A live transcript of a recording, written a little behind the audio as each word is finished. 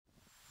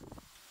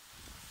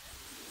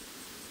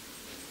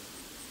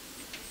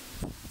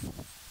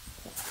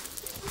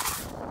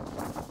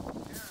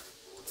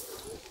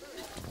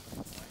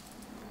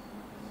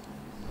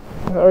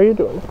How are you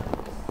doing?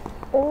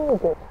 Oh,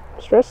 good.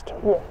 Stressed?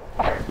 Yeah.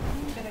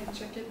 Can I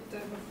check it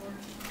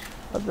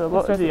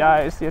before? The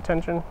eyes, the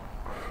attention.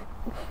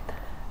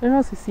 They're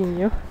also seeing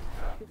you.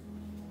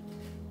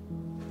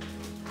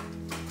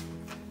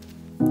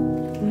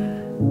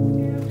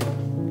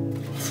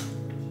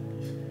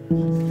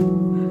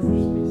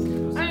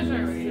 I'm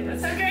sure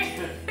that's okay.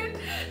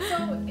 So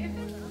if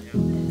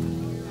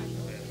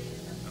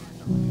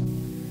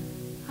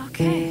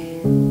Okay.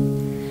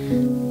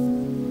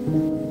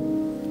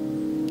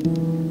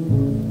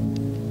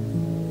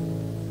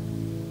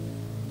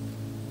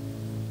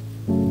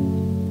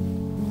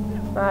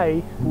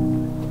 Hi.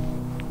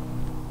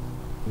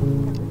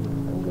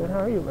 I'm good. How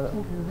are you, brother?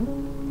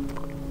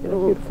 You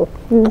look beautiful.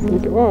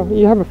 Oh,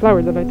 you have a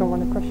flower that I don't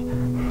want to crush.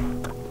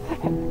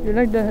 You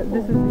like the,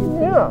 this is the...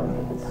 Yeah,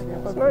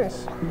 it's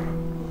nice.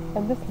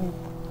 And this leaf.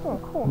 Oh,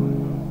 cool.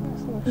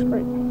 This looks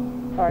great.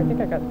 Oh, I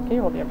think I got... Can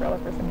you hold the umbrella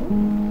for a second?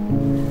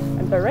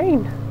 And the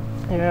rain.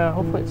 Yeah,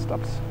 hopefully it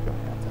stops.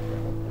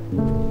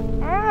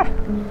 Ah!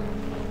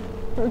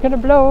 We're gonna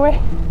blow away.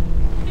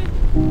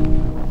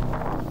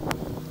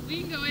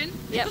 We can go in.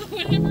 Yep.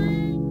 Whatever.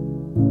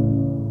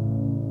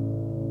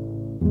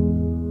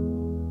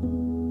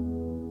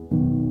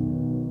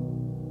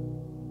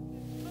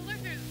 But look,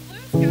 there's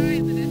blue sky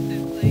in the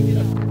distance. Like,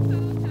 it's so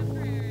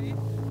temporary.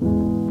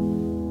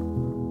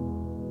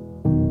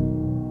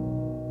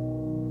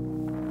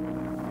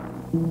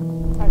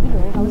 How are you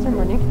doing? How was your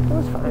morning? It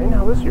was fine.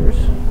 How was yours?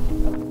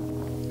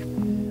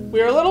 We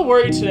were a little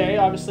worried today,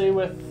 obviously,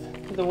 with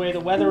the way the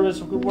weather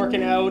was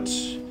working out,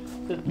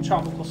 the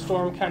tropical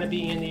storm kind of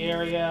being in the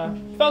area.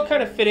 Felt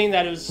kind of fitting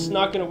that it was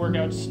not going to work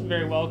out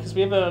very well because we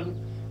have a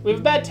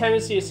bad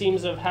tendency, it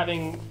seems, of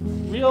having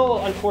real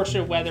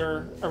unfortunate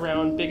weather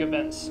around big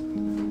events.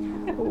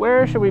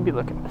 Where should we be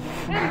looking?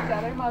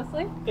 Better,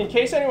 mostly. In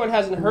case anyone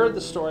hasn't heard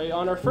the story,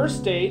 on our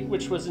first date,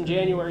 which was in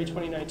January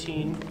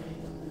 2019,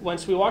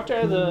 once we walked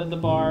out of the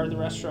bar, the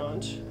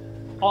restaurant,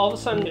 all of a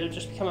sudden it had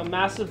just become a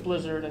massive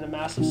blizzard and a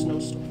massive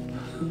snowstorm.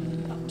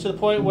 To the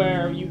point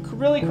where you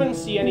really couldn't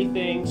see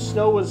anything,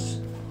 snow was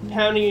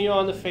pounding you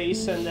on the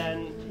face, and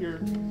then you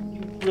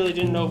really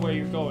didn't know where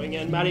you're going.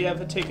 And Marie-Ève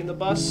had taken the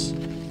bus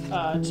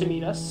to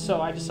meet us,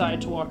 so I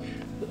decided to walk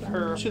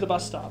her to the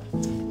bus stop.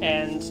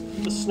 And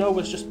the snow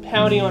was just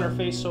pounding on her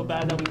face so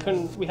bad that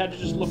we had to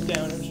just look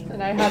down.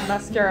 And I had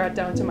mascara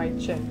down to my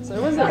chin, so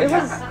it was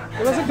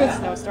a good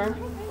snowstorm.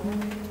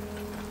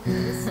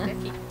 It's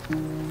sticky.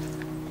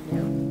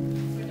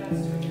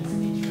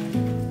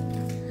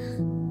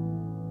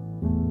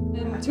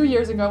 2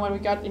 years ago when we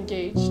got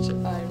engaged,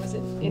 I was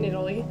in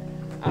Italy.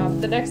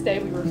 The next day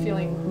we were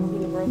feeling,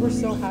 we're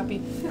so happy.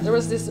 There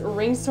was this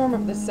rainstorm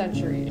of the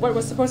century. What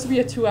was supposed to be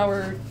a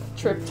 2-hour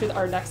trip to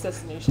our next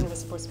destination was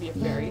supposed to be a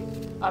ferry.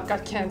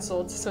 Got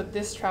cancelled, so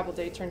this travel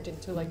day turned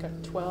into like a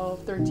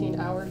 12,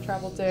 13-hour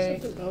travel day.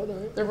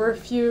 There were a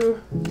few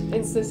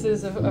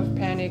instances of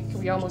panic.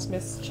 We almost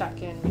missed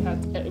check-in.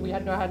 We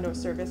had no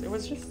service. It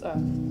was just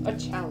a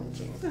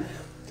challenging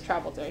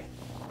travel day.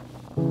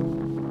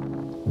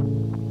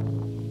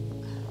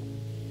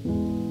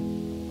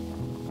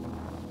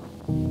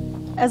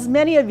 As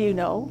many of you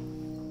know,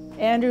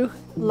 Andrew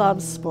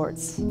loves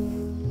sports,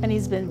 and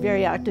he's been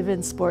very active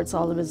in sports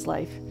all of his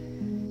life.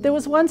 There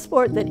was one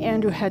sport that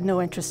Andrew had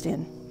no interest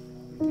in,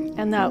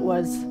 and that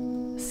was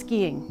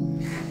skiing,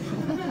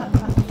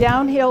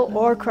 downhill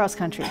or cross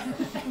country.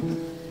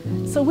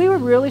 So we were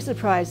really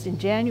surprised in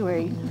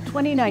January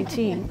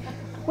 2019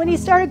 when he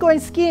started going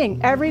skiing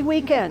every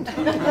weekend.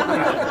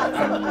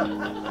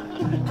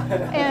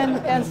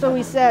 And so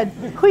we said,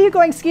 "Who are you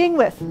going skiing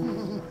with?"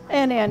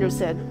 And Andrew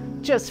said,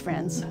 "Just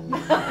friends."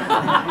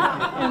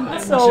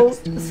 And so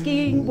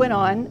skiing went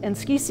on, and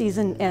ski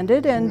season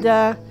ended, and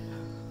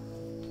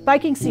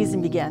biking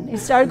season began. He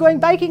started going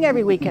biking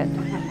every weekend.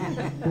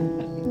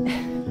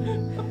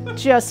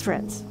 Just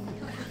friends.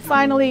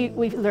 Finally,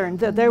 we learned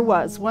that there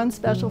was one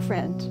special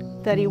friend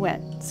that he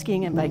went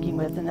skiing and biking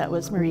with, and that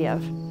was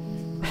Marie-Ève.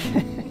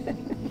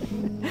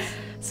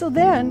 So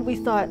then we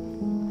thought,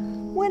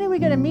 when are we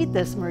going to meet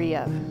this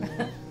Marie-Ève?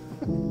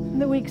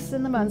 The weeks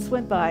and the months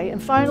went by,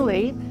 and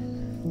finally,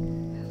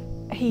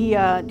 he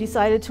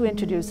decided to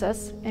introduce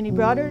us, and he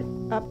brought her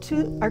up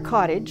to our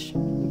cottage,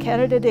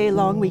 Canada Day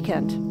long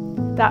weekend.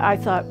 That I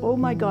thought, oh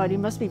my God, he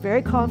must be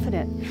very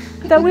confident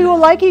that we will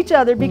like each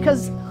other,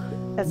 because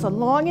that's a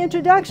long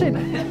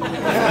introduction.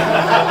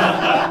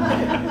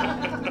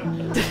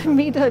 To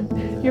meet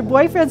your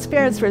boyfriend's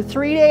parents for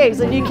 3 days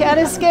and you can't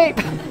escape.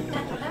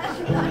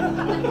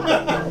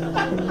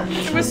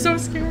 It was so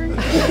scary.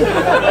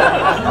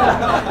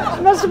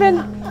 She must have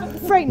been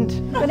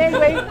frightened. But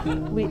anyway,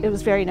 it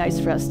was very nice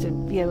for us to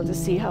be able to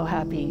see how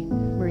happy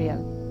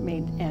Marie-Ève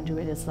made Andrew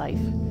in his life.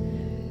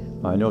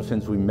 I know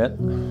since we met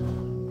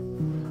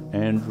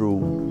Andrew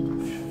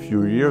a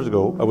few years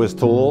ago, I was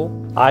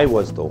told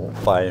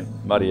by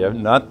Marie-Ève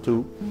not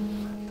to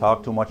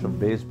talk too much of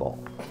baseball.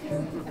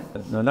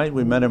 The night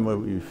we met him,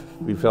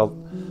 we felt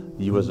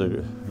he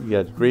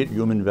had great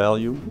human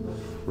value,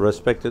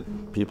 respected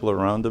people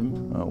around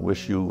him,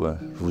 wish you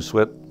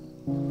sweat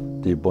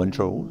the des bonnes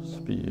choses,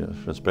 puis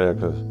j'espère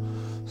que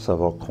ça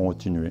va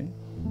continuer.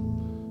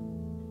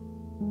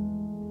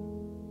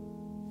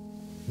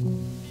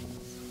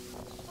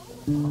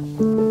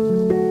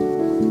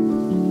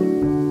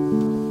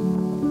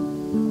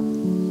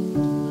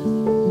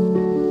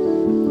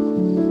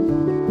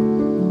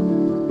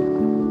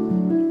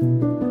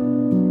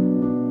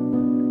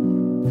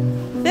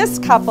 This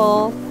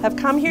couple have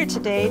come here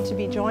today to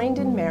be joined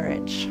in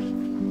marriage.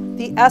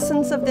 The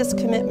essence of this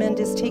commitment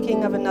is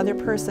taking of another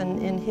person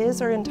in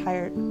his or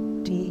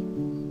entirety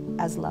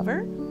as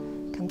lover,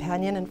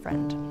 companion, and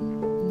friend.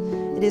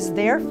 It is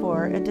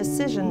therefore a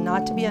decision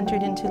not to be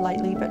entered into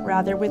lightly, but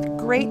rather with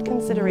great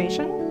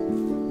consideration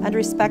and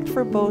respect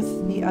for both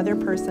the other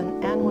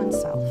person and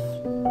oneself.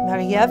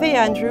 Marie-Ève et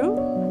Andrew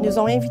nous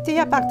ont invités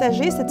à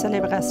partager cette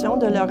célébration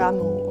de leur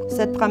amour,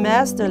 cette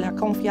promesse de la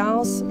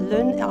confiance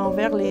l'une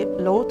envers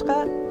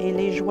l'autre et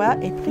les joies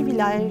et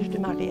privilèges du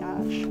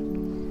mariage.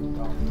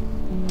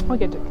 We'll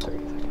get to 30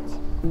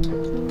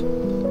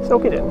 seconds.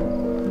 Soak it in.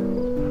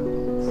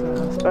 It's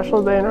a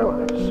special day in our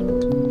lives.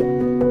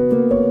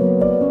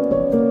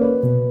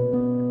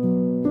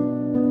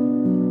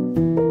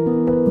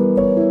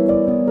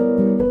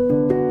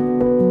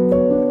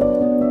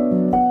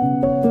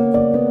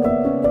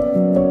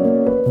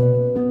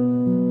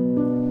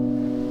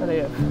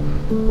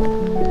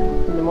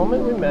 From the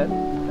moment we met,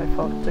 I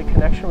felt a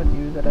connection with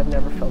you that I've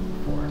never felt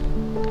before.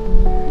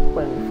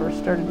 When we first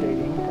started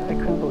dating, I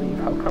couldn't believe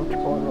how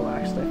comfortable and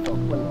relaxed I felt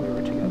when we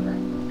were together.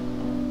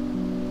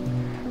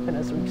 And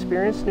as we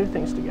experienced new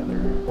things together,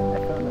 I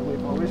found that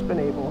we've always been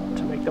able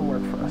to make them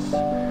work for us.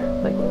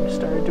 Like when we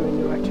started doing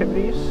new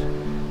activities,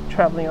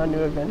 traveling on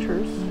new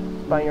adventures,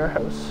 buying our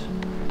house,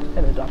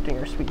 and adopting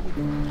our sweetie.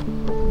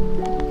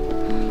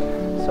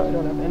 So I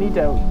don't have any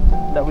doubt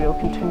that we will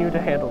continue to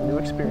handle new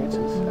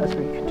experiences as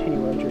we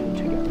continue our journey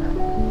together.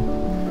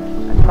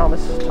 I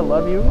promise to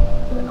love you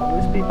and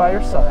always be by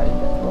your side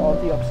through all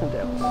the ups and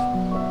downs.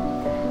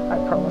 I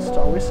promise to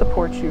always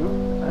support you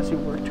as you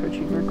work to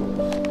achieve your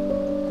goals.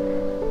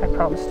 I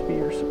promise to be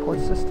your support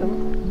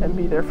system and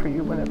be there for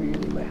you whenever you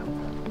need my help.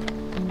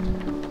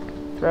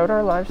 Throughout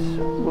our lives,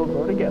 we'll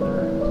grow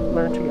together,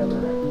 learn together,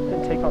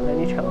 and take on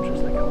any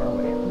challenges that come our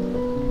way.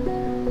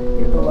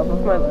 You're the love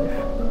of my life,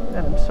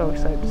 and I'm so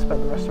excited to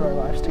spend the rest of our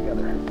lives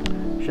together.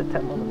 Je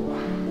t'aime, mon amour.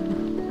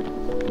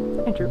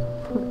 Andrew,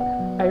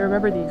 I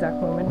remember the exact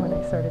moment when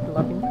I started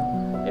loving you.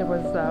 It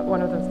was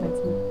one of those nights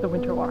in the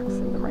winter walks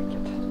in the market.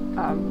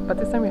 But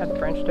this time we had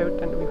branched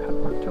out and we had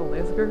walked to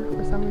Lisgar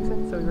for some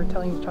reason, so we were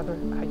telling each other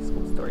high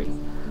school stories.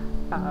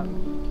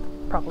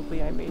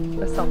 Probably I made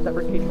a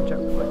self-deprecating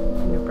joke with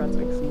New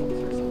Brunswick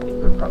schools or something.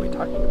 We were probably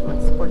talking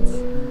about sports.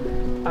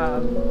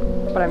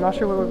 But I'm not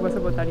sure what it was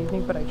about that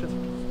evening, but I just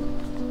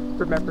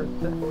remember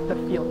the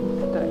feeling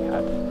that I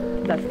had.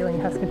 That feeling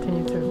has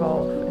continued to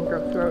evolve and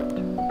grow throughout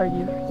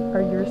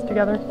our years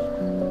together.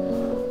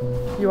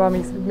 You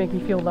always make me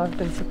feel loved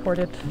and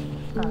supported.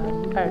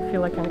 I feel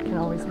like I can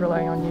always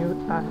rely on you.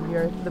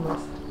 You're the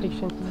most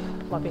patient,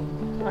 loving,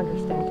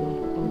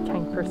 understanding, and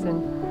kind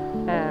person.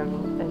 And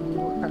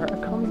you are a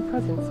calming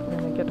presence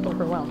when I get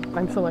overwhelmed.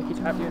 I'm so lucky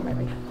to have you in my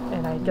life,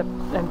 and I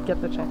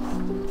get the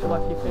chance to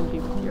love you and be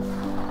with you.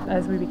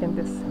 As we begin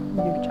this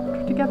new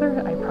chapter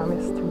together, I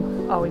promise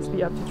to always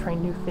be up to try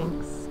new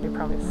things. I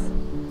promise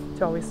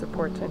to always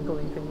support and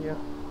believe in you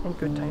in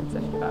good times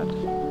and in bad.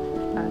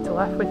 To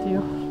laugh with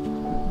you,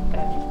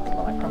 and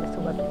well, I promise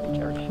to love you and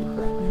cherish you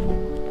forever.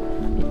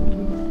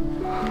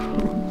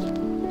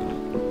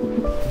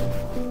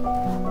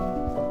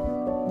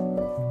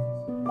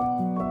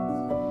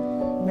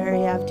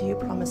 Marie-Ève, do you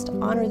promise to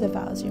honor the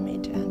vows you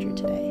made to Andrew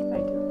today? I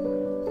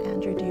do.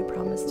 Andrew, do you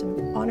promise to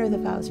honor the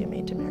vows you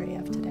made to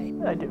Marie-Ève today?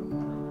 I do.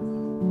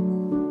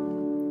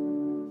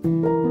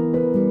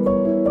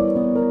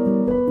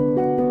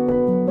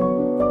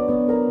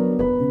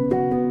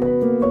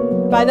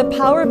 By the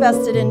power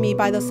vested in me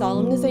by the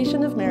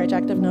Solemnization of Marriage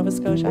Act of Nova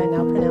Scotia, I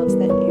now pronounce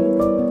that you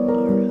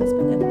are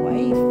husband and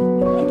wife.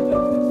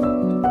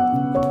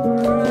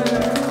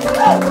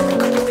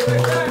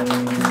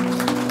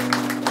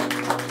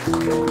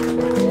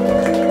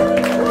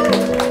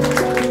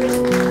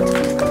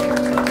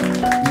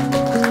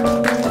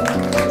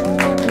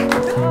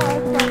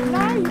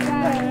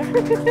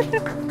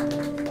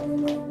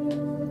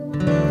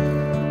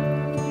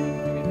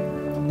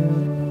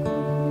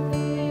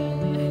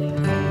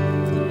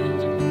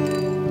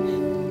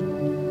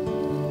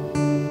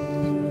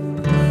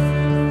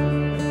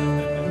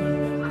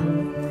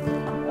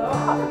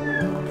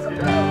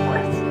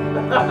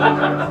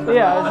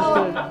 Yeah,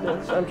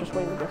 I'm just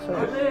waiting to get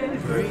started.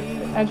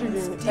 Andrew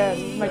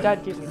and my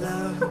dad gave me this.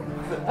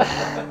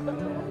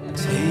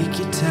 Take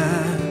your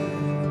time.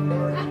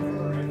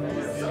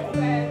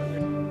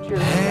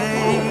 Cheers.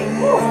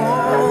 Hang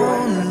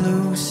on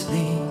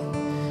loosely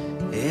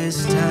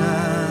as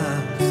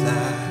time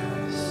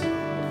flies.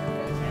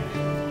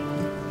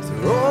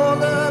 Through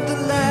all of the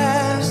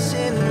laughs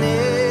and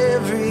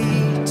every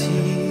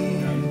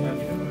tear,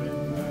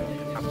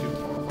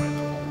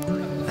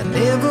 I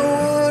never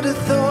would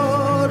have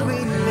thought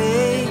we'd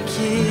make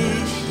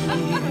it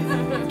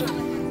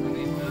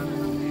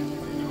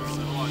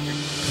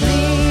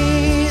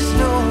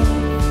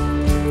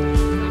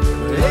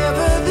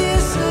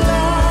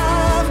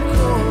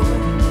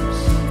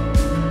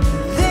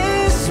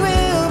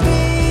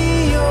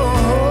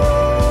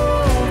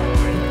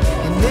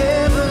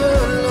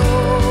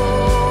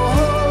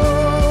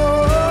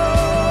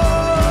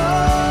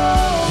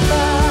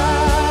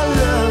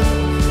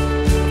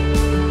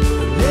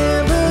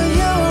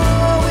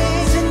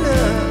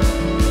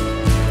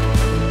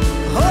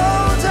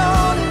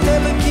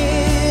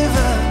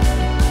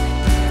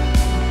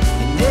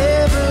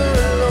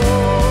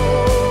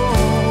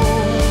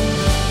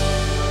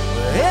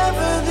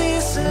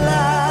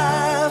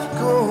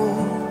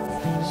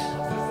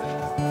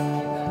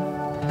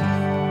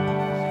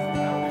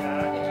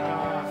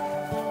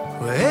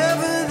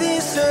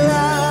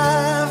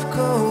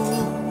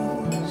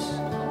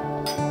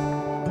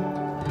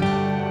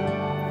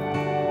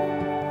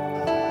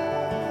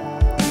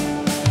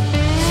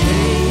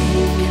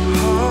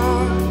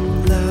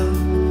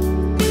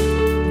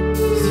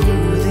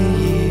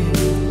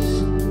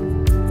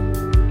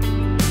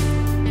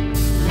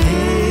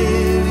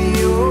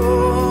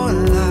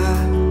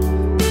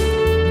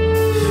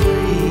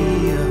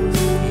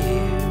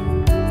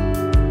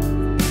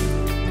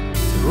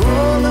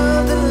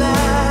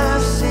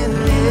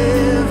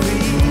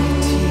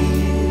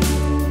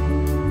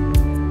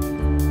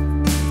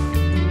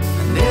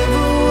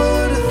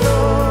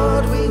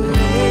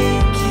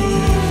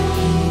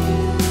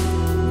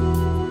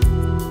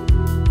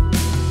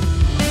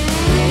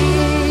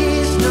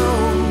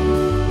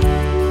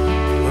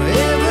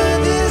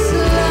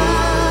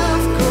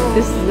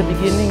the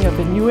beginning of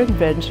a new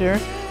adventure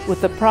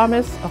with the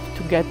promise of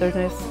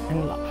togetherness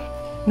and love.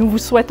 Nous vous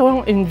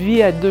souhaitons une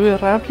vie à deux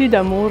remplie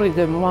d'amour et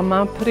de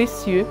moments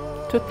précieux.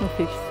 Toutes nos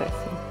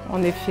félicitations.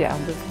 On est fiers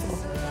de vous.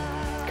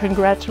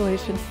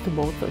 Congratulations to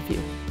both of you.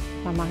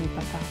 Maman and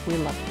Papa, we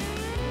love you.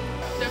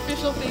 The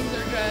official things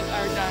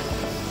are done.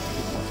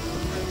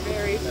 We're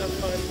very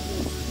fun.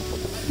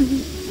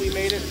 We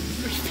made it.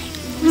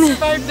 We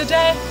survived the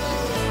day.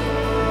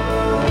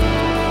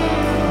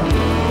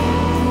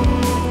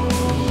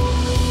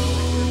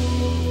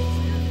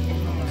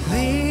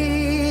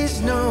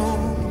 Please know,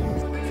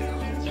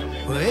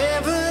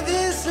 wherever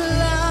this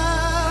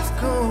life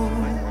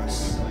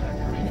goes,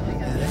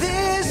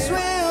 this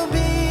will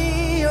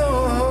be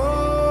your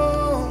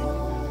home.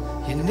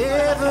 You're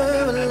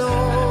never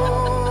alone,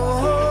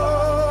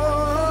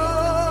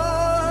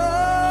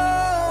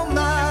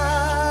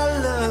 my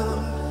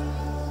love.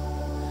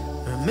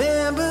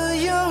 Remember,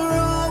 you're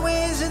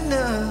always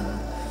enough.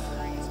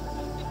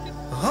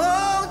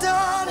 Hold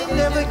on and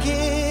never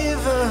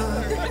give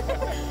up.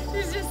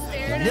 He's just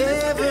staring at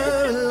Never